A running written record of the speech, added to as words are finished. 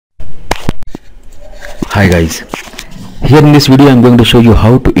Hi guys, here in this video I am going to show you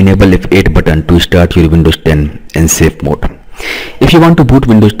how to enable F8 button to start your Windows 10 in safe mode. If you want to boot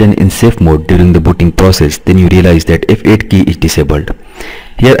Windows 10 in safe mode during the booting process, then you realize that F8 key is disabled.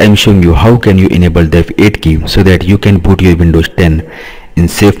 Here I am showing you how can you enable the F8 key so that you can boot your Windows 10 in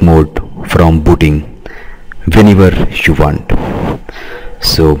safe mode from booting whenever you want.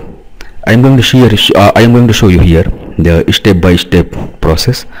 So I am going to show you here the step-by-step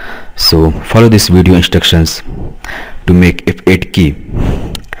process. So follow this video instructions to make F8 key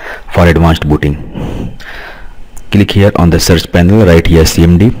for advanced booting. Click here on the search panel, write here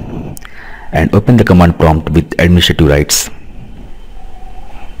CMD and open the command prompt with administrative rights.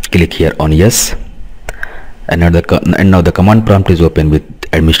 Click here on yes, and now the command prompt is open with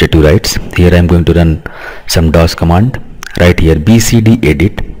administrative rights. Here I am going to run some DOS command. Write here bcd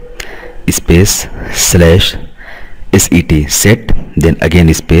edit space /set set, then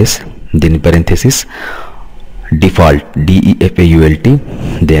again space, then parenthesis default default,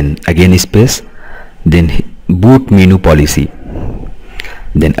 then again space, then boot menu policy,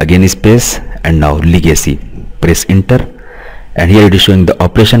 then again space, and now legacy. Press enter and here it is showing the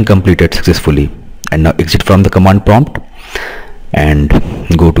operation completed successfully. And now exit from the command prompt and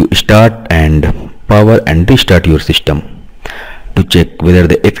go to start and power and restart your system to check whether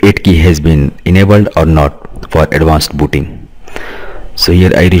the F8 key has been enabled or not for advanced booting. So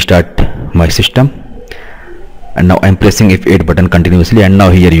here I restart my system and now I am pressing F8 button continuously, and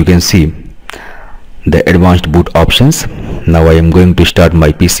now here you can see the advanced boot options. Now I am going to start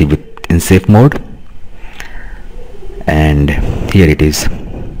my PC with in safe mode, and here it is.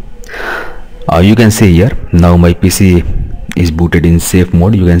 You can see here now my PC is booted in safe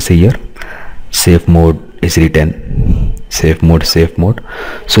mode. You can see here safe mode is written, safe mode.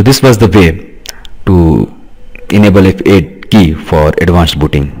 So this was the way to enable F8 key for advanced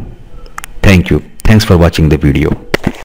booting. Thanks for watching the video.